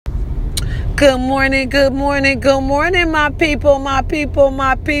Good morning, good morning, good morning, my people, my people,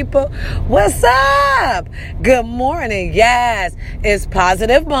 my people. What's up? Good morning. Yes, it's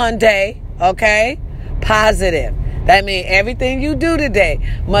Positive Monday, okay? Positive. That means everything you do today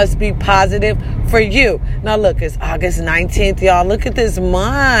must be positive for you. Now, look, it's August 19th, y'all. Look at this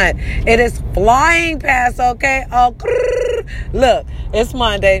month. It is flying past, okay? Oh, look, it's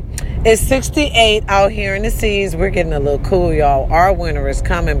Monday. It's 68 out here in the seas. We're getting a little cool, y'all. Our winter is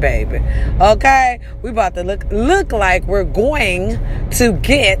coming, baby. Okay? We about to look like we're going to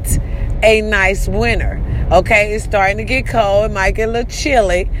get a nice winter. Okay? It's starting to get cold. It might get a little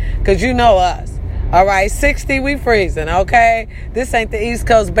chilly because you know us. All right? 60, we freezing. Okay? This ain't the East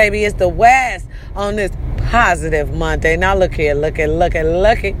Coast, baby. It's the West on this Positive Monday. Now, look here. Look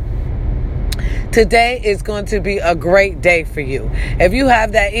it. Today is going to be a great day for you. If you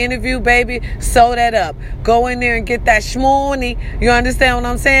have that interview, baby, sew that up. Go in there and get that shmoney. You understand what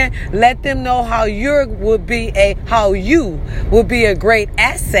I'm saying? Let them know how you would be a great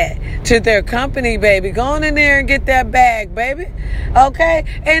asset to their company, baby. Go in there and get that bag, baby. Okay?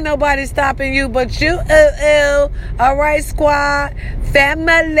 Ain't nobody stopping you but you. All right, squad,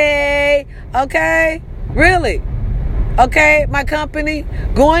 family. Okay? Really? Okay, my company,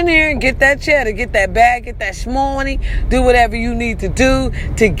 go in there and get that cheddar, get that bag, get that shmoney, do whatever you need to do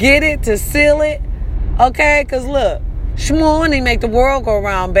to get it, to seal it. Okay, because look, shmoney make the world go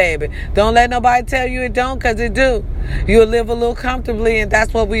round, baby. Don't let nobody tell you it don't, because it do. You'll live a little comfortably, and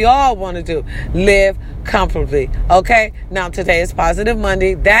that's what we all want to do. Live comfortably. Okay, now today is Positive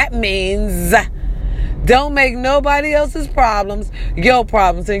Monday. That means don't make nobody else's problems your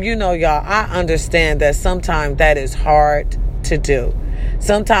problems. And you know, y'all, I understand that sometimes that is hard to do.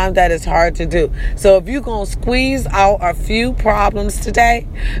 Sometimes that is hard to do. So if you're going to squeeze out a few problems today,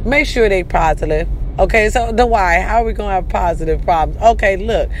 make sure they positive. Okay, so the why, how are we going to have positive problems? Okay,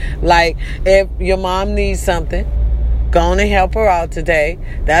 look, like if your mom needs something, go on and help her out today.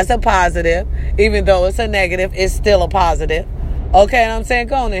 That's a positive. Even though it's a negative, it's still a positive. Okay, and I'm saying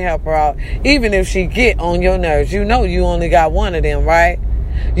go on and help her out. Even if she get on your nerves, you know you only got one of them, right?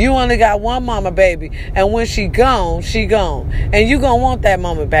 You only got one mama, baby. And when she gone, she gone. And you gonna want that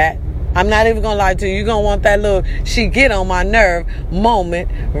mama back. I'm not even gonna lie to you. You gonna want that little she get on my nerve moment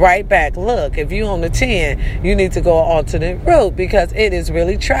right back. Look, if you on the 10, you need to go an alternate route because it is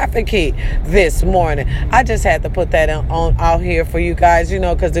really trafficy this morning. I just had to put that on out here for you guys, you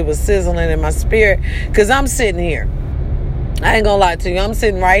know, because it was sizzling in my spirit. Because I'm sitting here. I ain't gonna lie to you. I'm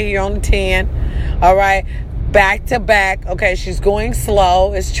sitting right here on the 10. All right. Back to back. Okay. She's going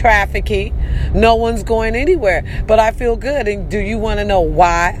slow. It's trafficy. No one's going anywhere. But I feel good. And do you want to know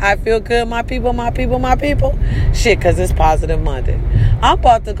why I feel good, my people, my people, my people? Shit, because it's Positive Monday. I'm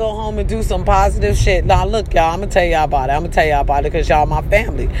about to go home and do some positive shit. Now, look, y'all. I'm going to tell y'all about it. Because y'all my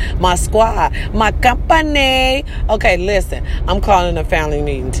family, my squad, my company. Okay, listen. I'm calling a family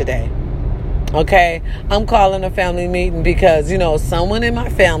meeting today. Okay, I'm calling a family meeting because, you know, someone in my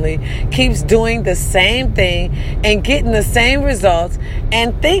family keeps doing the same thing and getting the same results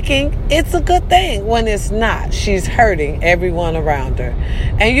and thinking it's a good thing when it's not. She's hurting everyone around her.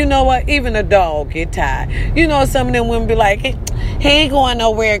 And you know what? Even a dog get tired. You know, some of them women be like, he ain't going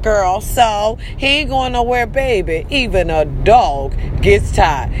nowhere, girl. So he ain't going nowhere, baby. Even a dog gets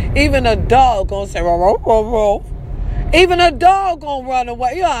tired. Even a dog gonna say, "Ruff, ruff, ruff." Even a dog gonna run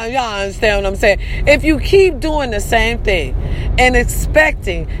away. Y'all understand what I'm saying? If you keep doing the same thing and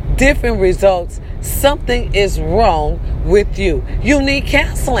expecting different results, something is wrong with you. You need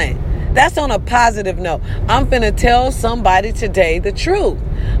counseling. That's on a positive note. I'm finna tell somebody today the truth.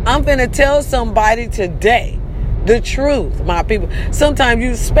 I'm finna tell somebody today the truth, my people. Sometimes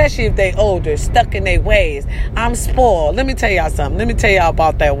you, especially if they older, stuck in their ways. I'm spoiled. Let me tell y'all something. Let me tell y'all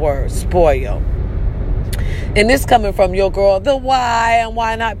about that word, spoil. And this coming from your girl, the why and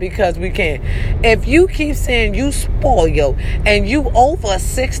why not? Because we can. If you keep saying you spoil and you over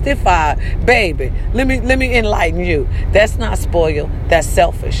 65, baby, let me enlighten you. That's not spoil. That's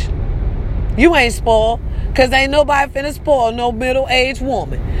selfish. You ain't spoiled because ain't nobody finna spoil no middle-aged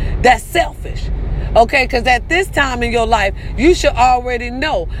woman. That's selfish. Okay, because at this time in your life, you should already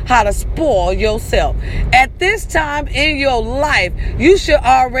know how to spoil yourself. At this time in your life, you should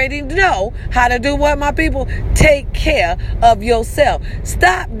already know how to do what, my people? Take care of yourself.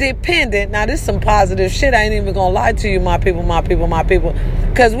 Stop dependent. Now, this is some positive shit. I ain't even going to lie to you, my people, my people, my people.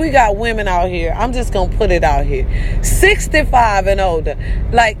 Because we got women out here. I'm just going to put it out here. 65 and older.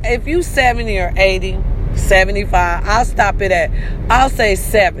 Like, if you 70 or 80, 75, I'll stop it at, I'll say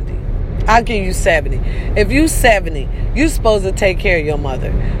 70. I'll give you 70. If you 70, you're supposed to take care of your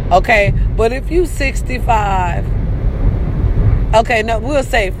mother. Okay? But if you 65, Okay, no, we'll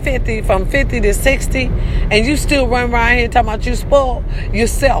say 50, from 50 to 60, and you still run around here talking about you spoiled, you're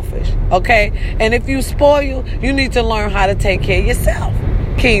selfish, okay? And if you spoil, you need to learn how to take care of yourself,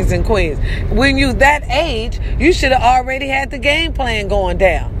 kings and queens. When you that age, you should have already had the game plan going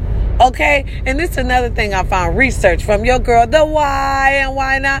down. Okay, and this is another thing I found research from your girl, the why and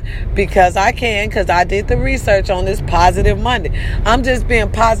why not? Because I did the research on this Positive Monday. I'm just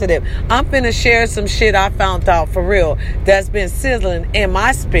being positive. I'm finna share some shit I found out for real that's been sizzling in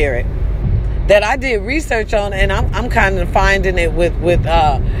my spirit that I did research on, and I'm kind of finding it with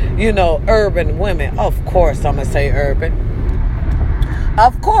urban women. Of course, I'm gonna say urban.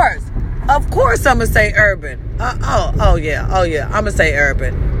 Of course, I'm gonna say urban. Oh yeah. I'm gonna say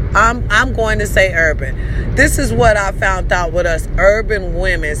urban. I'm going to say urban. This is what I found out with us urban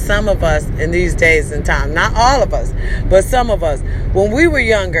women. Some of us in these days and time, not all of us, but some of us, when we were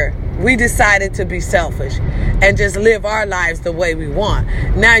younger, we decided to be selfish and just live our lives the way we want.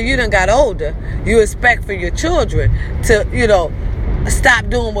 Now you done got older. You expect for your children to, stop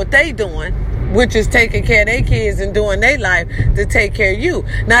doing what they doing, which is taking care of their kids and doing their life to take care of you.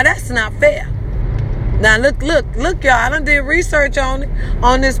 Now that's not fair. Now, look, y'all. I done did research on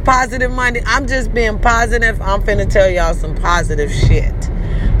this Positive Monday. I'm just being positive. I'm finna tell y'all some positive shit.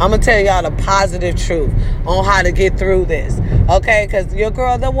 I'm gonna tell y'all the positive truth on how to get through this. Okay? Because your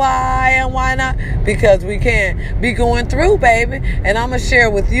girl, the why and why not? Because we can be going through, baby. And I'm gonna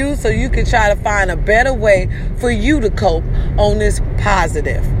share with you so you can try to find a better way for you to cope on this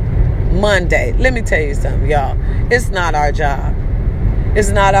Positive Monday. Let me tell you something, y'all. It's not our job. It's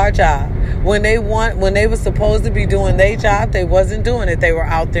not our job. When they were supposed to be doing their job, they wasn't doing it. They were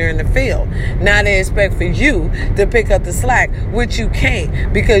out there in the field. Now they expect for you to pick up the slack, which you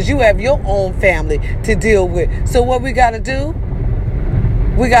can't because you have your own family to deal with. So what we got to do?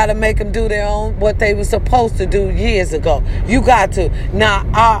 We got to make them do what they were supposed to do years ago. You got to. Now,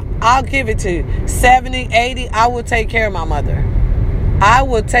 I'll give it to you. 70, 80, I will take care of my mother. I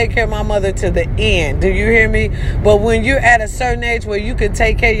will take care of my mother to the end. Do you hear me? But when you're at a certain age where you can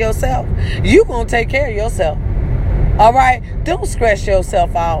take care of yourself, you're going to take care of yourself. All right? Don't stress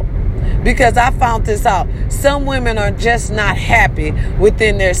yourself out. Because I found this out. Some women are just not happy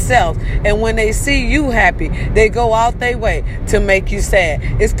within themselves. And when they see you happy, they go out their way to make you sad.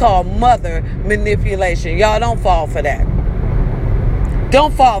 It's called mother manipulation. Y'all don't fall for that.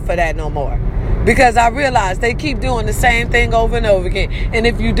 Don't fall for that no more. Because I realize they keep doing the same thing over and over again. And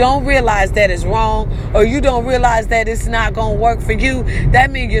if you don't realize that it's wrong, or you don't realize that it's not going to work for you, that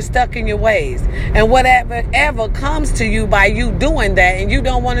means you're stuck in your ways. And whatever ever comes to you by you doing that and you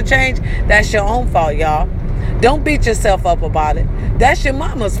don't want to change, that's your own fault, y'all. Don't beat yourself up about it. That's your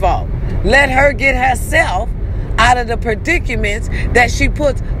mama's fault. Let her get herself out of the predicaments that she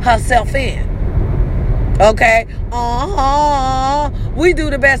puts herself in. Okay? We do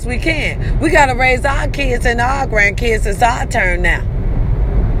the best we can. We got to raise our kids and our grandkids. It's our turn now.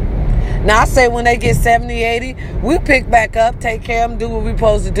 Now, I say when they get 70, 80, we'll pick back up, take care of them, do what we're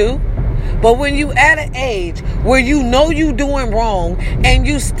supposed to do. But when you at an age where you know you doing wrong and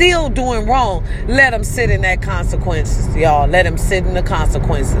you still doing wrong, let them sit in that consequences, y'all. Let them sit in the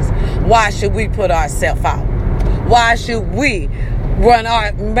consequences. Why should we put ourselves out? Why should we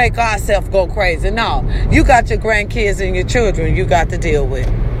make ourselves go crazy? No, you got your grandkids and your children you got to deal with.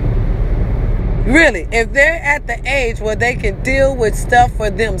 Really, if they're at the age where they can deal with stuff for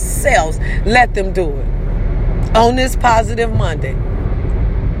themselves, let them do it. On this Positive Monday.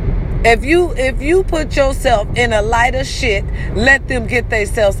 If you put yourself in a lighter shit, let them get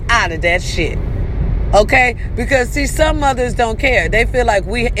themselves out of that shit. Okay? Because see, some mothers don't care. They feel like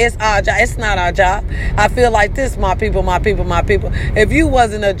it's our job. It's not our job. I feel like this, my people. If you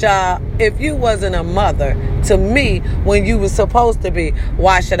wasn't a mother to me when you were supposed to be,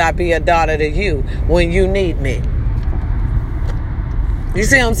 why should I be a daughter to you when you need me? You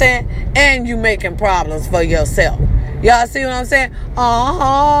see what I'm saying? And you making problems for yourself. Y'all see what I'm saying?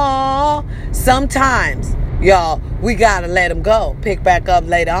 Sometimes, y'all, we gotta let them go. Pick back up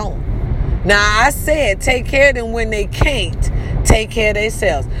later on. Now, I said take care of them when they can't take care of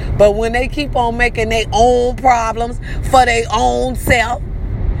themselves. But when they keep on making their own problems for their own self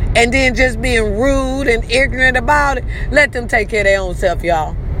and then just being rude and ignorant about it, let them take care of their own self,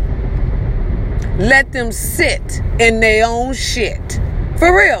 y'all. Let them sit in their own shit.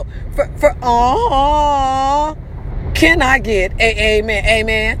 For real. Can I get a amen?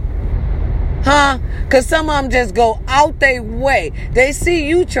 Amen? Huh? Because some of them just go out their way. They see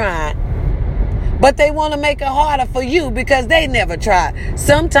you trying, but they want to make it harder for you because they never tried.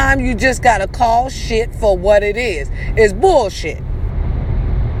 Sometimes you just got to call shit for what it is. It's bullshit.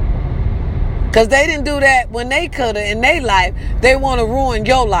 Because they didn't do that when they could have in their life. They want to ruin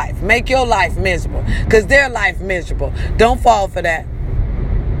your life. Make your life miserable. Because their life miserable. Don't fall for that.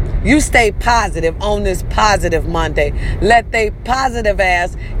 You stay positive on this positive Monday. Let they positive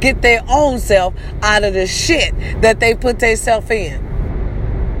ass get their own self out of the shit that they put themselves in.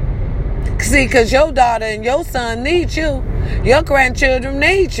 See, because your daughter and your son need you. Your grandchildren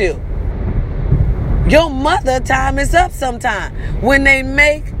need you. Your mother time is up sometime when they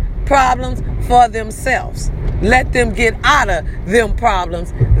make problems for themselves. Let them get out of them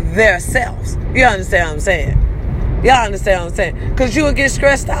problems themselves. You understand what I'm saying? Y'all understand what I'm saying? Because you will get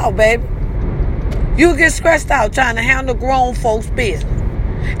stressed out, baby. You will get stressed out trying to handle grown folks' business.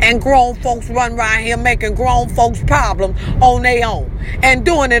 And grown folks run around here making grown folks problems on their own. And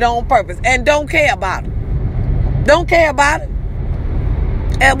doing it on purpose. And don't care about it. Don't care about it.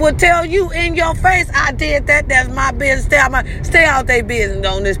 And will tell you in your face, I did that. That's my business. Stay out their business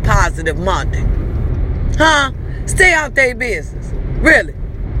on this positive Monday. Huh? Stay out their business. Really.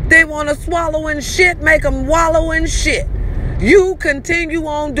 They want to swallow in shit. Make them wallow in shit. You continue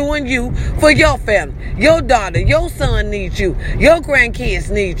on doing you for your family. Your daughter, your son needs you. Your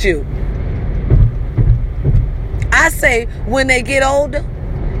grandkids need you. I say when they get older,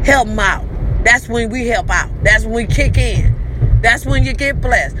 help them out. That's when we help out. That's when we kick in. That's when you get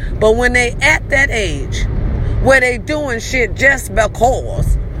blessed. But when they at that age where they doing shit just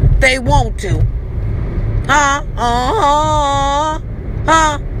because they want to,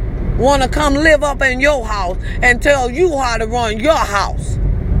 want to come live up in your house and tell you how to run your house,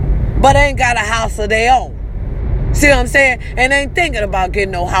 but ain't got a house of their own. See what I'm saying? And ain't thinking about getting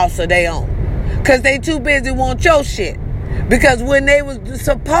no house of their own because they too busy want your shit. Because when they was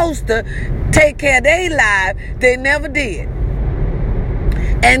supposed to take care of their life, they never did.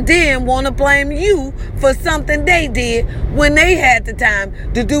 And then want to blame you for something they did when they had the time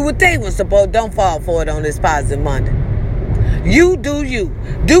to do what they were supposed. Don't fall for it on this positive Monday. You do you.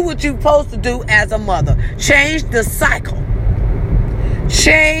 Do what you're supposed to do as a mother. Change the cycle.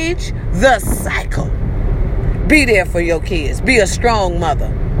 Change the cycle. Be there for your kids. Be a strong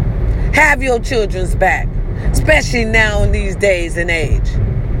mother. Have your children's back. Especially now in these days and age.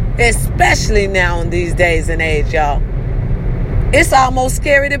 Especially now in these days and age, y'all. It's almost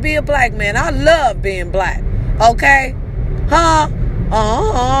scary to be a black man. I love being black. Okay?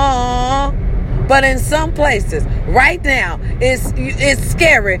 But in some places, right now, it's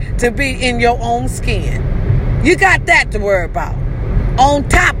scary to be in your own skin. You got that to worry about. On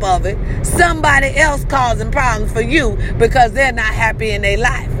top of it, somebody else causing problems for you because they're not happy in their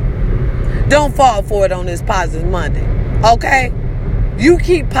life. Don't fall for it on this positive Monday. Okay? You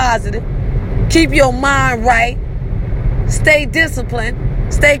keep positive. Keep your mind right. Stay disciplined.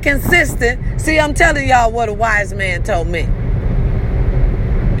 Stay consistent. See, I'm telling y'all what a wise man told me.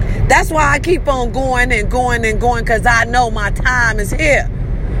 That's why I keep on going and going and going, because I know my time is here.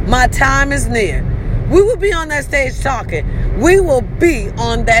 My time is near. We will be on that stage talking. We will be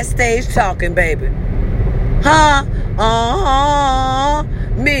on that stage talking, baby.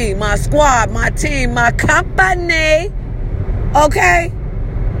 Me, my squad, my team, my company. Okay?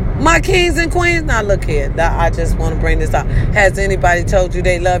 My kings and queens. Now look here. I just want to bring this up. Has anybody told you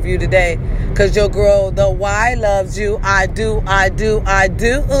they love you today? Because your girl, the Y, loves you. I do.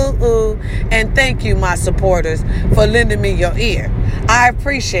 And thank you, my supporters, for lending me your ear. I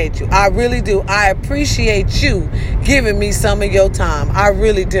appreciate you. I really do. I appreciate you giving me some of your time. I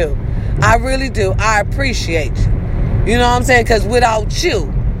really do. I really do. I appreciate you. You know what I'm saying? Because without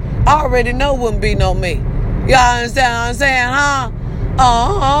you, I already know wouldn't be no me. Y'all understand what I'm saying, huh?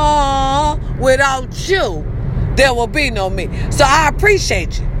 Without you, there will be no me. So I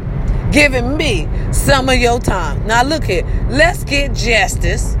appreciate you giving me some of your time. Now look here. Let's get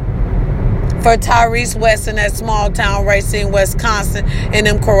justice for Tyrese West in that small town racing Wisconsin and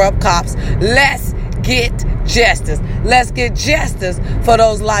them corrupt cops. Let's get justice. Let's get justice for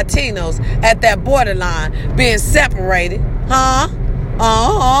those Latinos at that borderline being separated.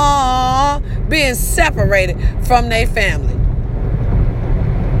 Being separated from their family.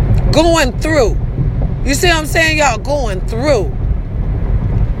 Going through. You see what I'm saying, y'all? Going through.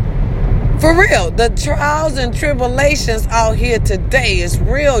 For real. The trials and tribulations out here today is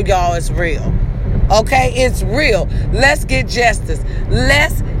real, y'all. It's real. Okay? It's real. Let's get justice.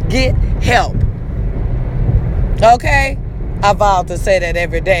 Let's get help. Okay? I vow to say that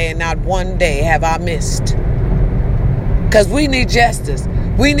every day, and not one day have I missed. Because we need justice.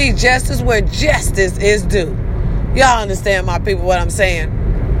 We need justice where justice is due. Y'all understand, my people, what I'm saying?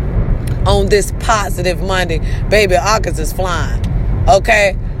 On this positive Monday, baby, August is flying.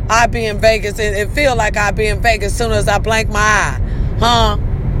 Okay? I be in Vegas. It feel like I be in Vegas as soon as I blink my eye.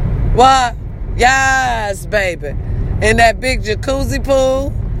 What? Yes, baby. In that big jacuzzi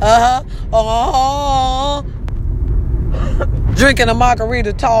pool. Drinking a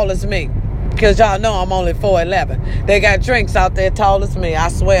margarita tall as me. Because y'all know I'm only 4'11". They got drinks out there tall as me. I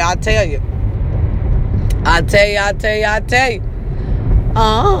swear, I tell you. I tell you.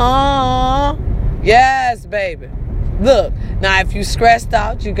 Yes, baby. Look, now if you stressed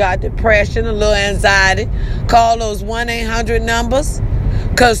out, you got depression, a little anxiety, call those 1-800 numbers.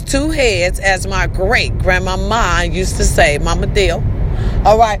 Because 2 heads, as my great-grandmama used to say, Mama Dill.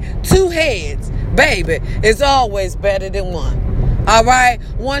 All right, 2 heads, baby, is always better than 1. All right,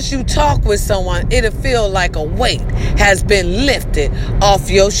 once you talk with someone, it'll feel like a weight has been lifted off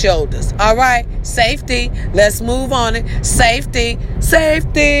your shoulders. All right, safety. Let's move on it. Safety.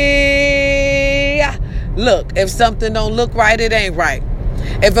 Look, if something don't look right, it ain't right.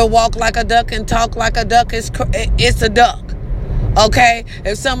 If it walk like a duck and talk like a duck, it's a duck. Okay?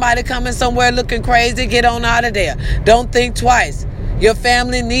 If somebody coming somewhere looking crazy, get on out of there. Don't think twice. Your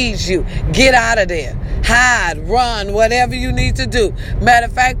family needs you. Get out of there. Hide, run, whatever you need to do. Matter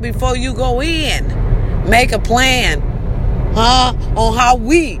of fact, before you go in, make a plan, on how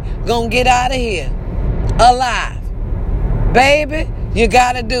we gonna get out of here alive. Baby, you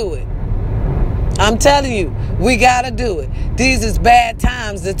gotta do it. I'm telling you, we gotta do it. These is bad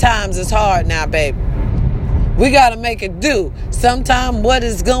times. The times is hard now, baby. We gotta make it do sometime what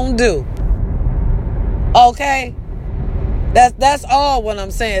it's gonna do. Okay? That's all what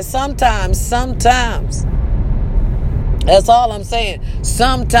I'm saying. Sometimes. That's all I'm saying.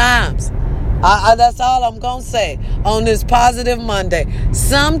 Sometimes. That's all I'm going to say on this Positive Monday.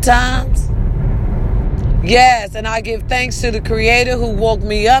 Sometimes. Yes, and I give thanks to the Creator who woke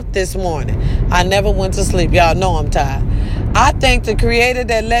me up this morning. I never went to sleep. Y'all know I'm tired. I thank the Creator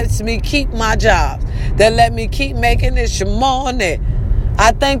that lets me keep my job, that let me keep making this morning.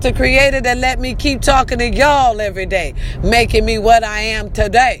 I thank the Creator that let me keep talking to y'all every day, making me what I am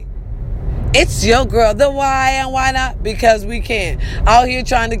today. It's your girl, the why and why not? Because we can. Out here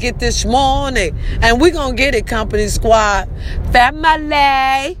trying to get this morning. And we going to get it, Company Squad.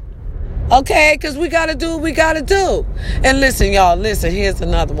 Family. Okay? Because we got to do what we got to do. And listen, y'all. Listen, here's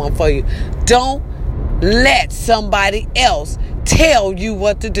another one for you. Don't let somebody else tell you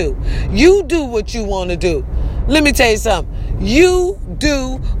what to do. You do what you want to do. Let me tell you something. You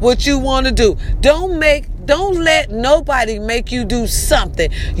do what you want to do. Don't let nobody make you do something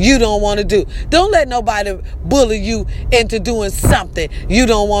you don't want to do. Don't let nobody bully you into doing something you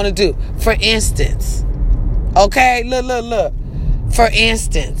don't want to do. For instance, okay, look. For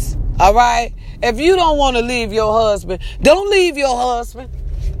instance, all right, if you don't want to leave your husband, don't leave your husband.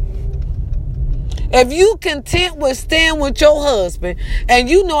 If you content with staying with your husband and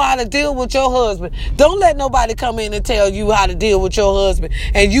you know how to deal with your husband, don't let nobody come in and tell you how to deal with your husband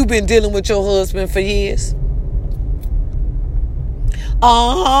and you've been dealing with your husband for years.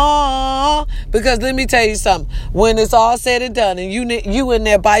 Because let me tell you something. When it's all said and done and you in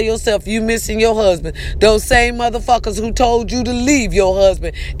there by yourself, you missing your husband, those same motherfuckers who told you to leave your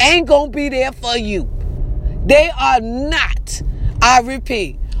husband ain't gonna be there for you. They are not, I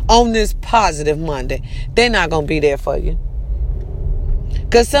repeat, on this Positive Monday. They're not going to be there for you.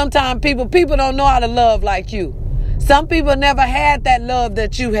 Because sometimes people don't know how to love like you. Some people never had that love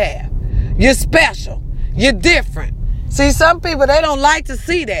that you have. You're special. You're different. See, some people, they don't like to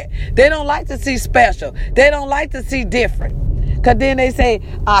see that. They don't like to see special. They don't like to see different. Because then they say,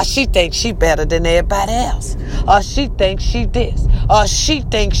 she thinks she better than everybody else. Or she thinks she this. Or she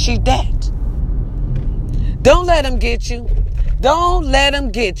thinks she that. Don't let them get you. Don't let them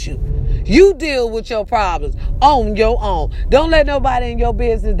get you. You deal with your problems on your own. Don't let nobody in your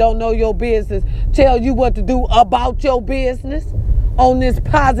business, don't know your business, tell you what to do about your business on this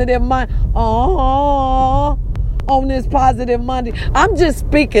Positive Monday. On this Positive Monday. I'm just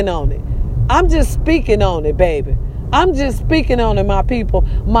speaking on it. I'm just speaking on it, baby. I'm just speaking on it, my people,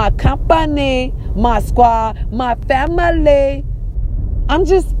 my company, my squad, my family. I'm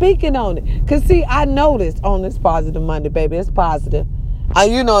just speaking on it. Because, see, I noticed on this Positive Monday, baby, it's positive.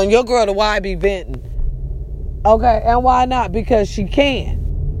 And your girl, the why be venting. Okay, and why not? Because she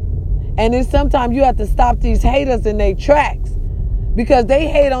can. And then sometimes you have to stop these haters in their tracks. Because they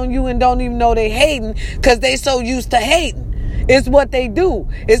hate on you and don't even know they hating because they so used to hating. It's what they do.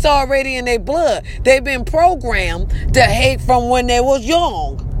 It's already in their blood. They've been programmed to hate from when they was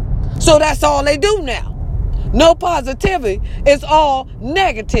young. So that's all they do now. No positivity. It's all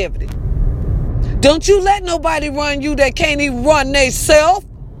negativity. Don't you let nobody run you that can't even run theyself.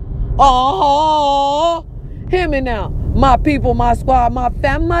 Hear me now. My people, my squad, my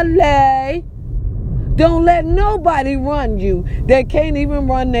family. Don't let nobody run you that can't even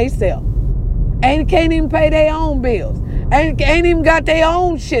run theyself. Can't even pay their own bills. Ain't even got their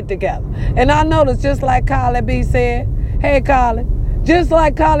own shit together. And I noticed, just like Carly B said, hey Carly, just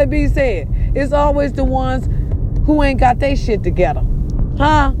like Carly B said, it's always the ones who ain't got their shit together.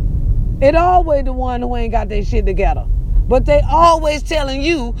 Huh? It always the one who ain't got their shit together. But they always telling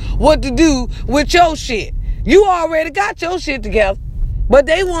you what to do with your shit. You already got your shit together. But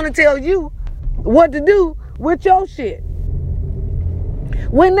they want to tell you what to do with your shit.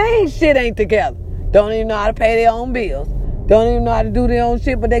 When they shit ain't together. Don't even know how to pay their own bills. Don't even know how to do their own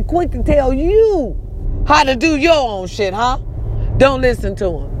shit. But they quick to tell you how to do your own shit, huh? Don't listen to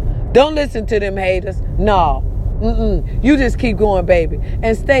them. Don't listen to them haters. No. You just keep going, baby.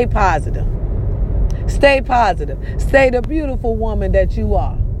 And stay positive. Stay positive. Stay the beautiful woman that you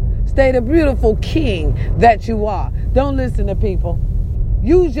are. Stay the beautiful king that you are. Don't listen to people.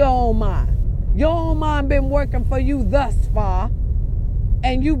 Use your own mind. Your own mind been working for you thus far.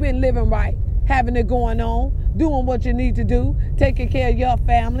 And you've been living right. Having it going on. Doing what you need to do. Taking care of your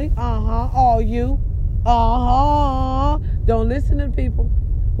family. All you. Don't listen to people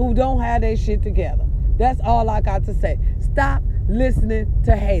who don't have their shit together. That's all I got to say. Stop listening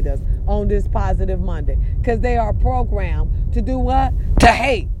to haters on this Positive Monday. Because they are programmed to do what? To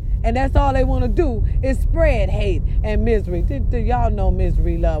hate. And that's all they want to do is spread hate and misery. Do y'all know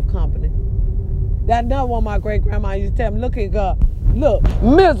Misery Love Company? That's another one my great grandma used to tell me. Look at God. Look,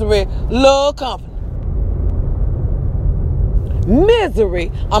 Misery Love Company.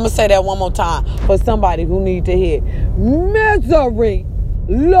 Misery. I'm going to say that one more time for somebody who need to hear. Misery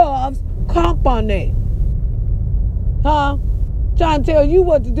loves company. Huh? Trying to tell you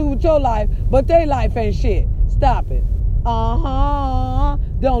what to do with your life, but their life ain't shit. Stop it.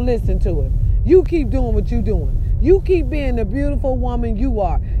 Don't listen to it. You keep doing what you doing. You keep being the beautiful woman you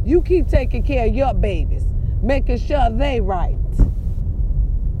are. You keep taking care of your babies. Making sure they right.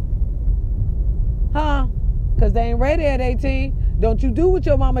 Huh? Because they ain't ready at 18. Don't you do what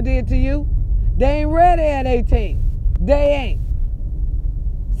your mama did to you. They ain't ready at 18. They ain't.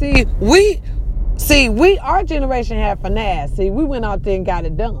 Our generation had finesse. See, we went out there and got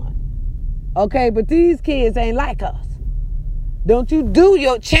it done. Okay, but these kids ain't like us. Don't you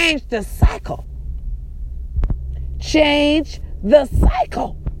change the cycle. Change the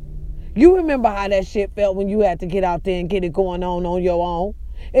cycle. You remember how that shit felt when you had to get out there and get it going on your own?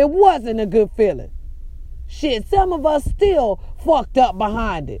 It wasn't a good feeling. Shit, some of us still fucked up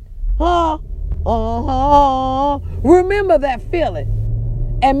behind it. Huh? Remember that feeling.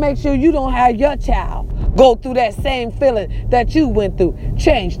 And make sure you don't have your child go through that same feeling that you went through.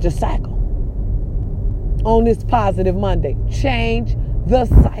 Change the cycle. On this Positive Monday. Change the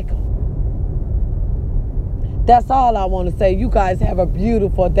cycle. That's all I want to say. You guys have a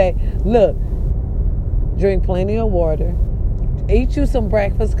beautiful day. Look, drink plenty of water. Eat you some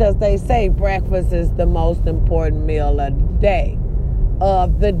breakfast, because they say breakfast is the most important meal of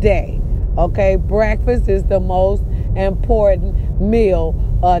the day. Okay? Breakfast is the most important meal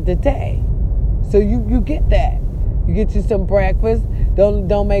of the day. So you get that. You get you some breakfast.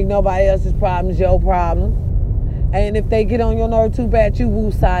 Don't make nobody else's problems your problems. And if they get on your nerve too bad, you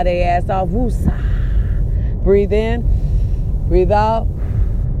woosah their ass off. Woosah. Breathe in. Breathe out.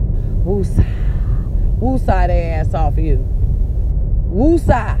 Woosah. Woosah their ass off of you.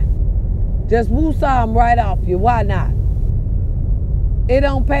 Woosah. Just woosah them right off you. Why not? It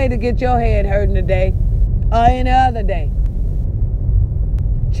don't pay to get your head hurting today or any other day.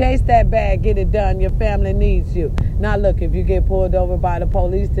 Chase that bag, get it done. Your family needs you. Now look, if you get pulled over by the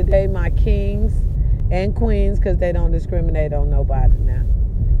police today, my kings and queens, because they don't discriminate on nobody now.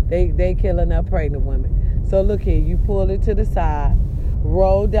 They killing up pregnant women. So look here, you pull it to the side,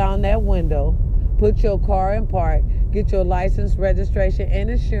 roll down that window, put your car in park, get your license, registration, and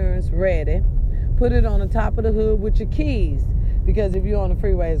insurance ready. Put it on the top of the hood with your keys, because if you're on the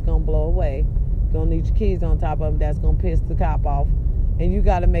freeway, it's going to blow away. You're going to need your keys on top of them. That's going to piss the cop off. And you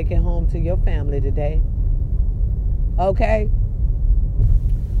got to make it home to your family today. Okay?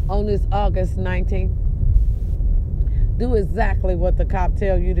 On this August 19th, do exactly what the cop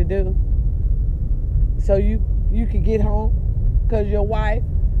tell you to do. So you can get home, because your wife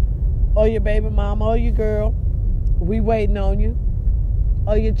or your baby mama or your girl, we waiting on you.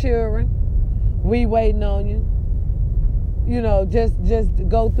 Or your children, we waiting on you. You know, just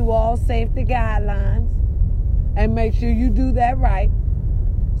go through all safety guidelines and make sure you do that right,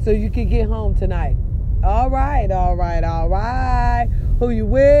 so you can get home tonight. All right. Who you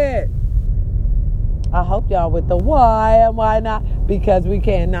with? I hope y'all with the why and why not? Because we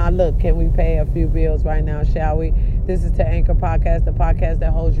can. Now look, can we pay a few bills right now, shall we? This is to Anchor Podcast, the podcast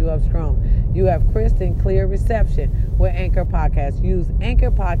that holds you up strong. You have crisp and clear reception with Anchor Podcast. Use Anchor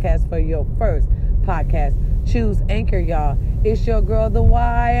Podcast for your first podcast. Choose Anchor, y'all. It's your girl, The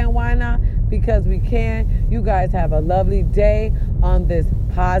Why and Why Not? Because we can. You guys have a lovely day on this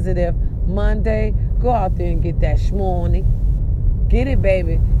positive Monday. Go out there and get that shmoney. Get it,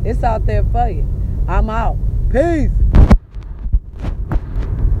 baby. It's out there for you. I'm out. Peace.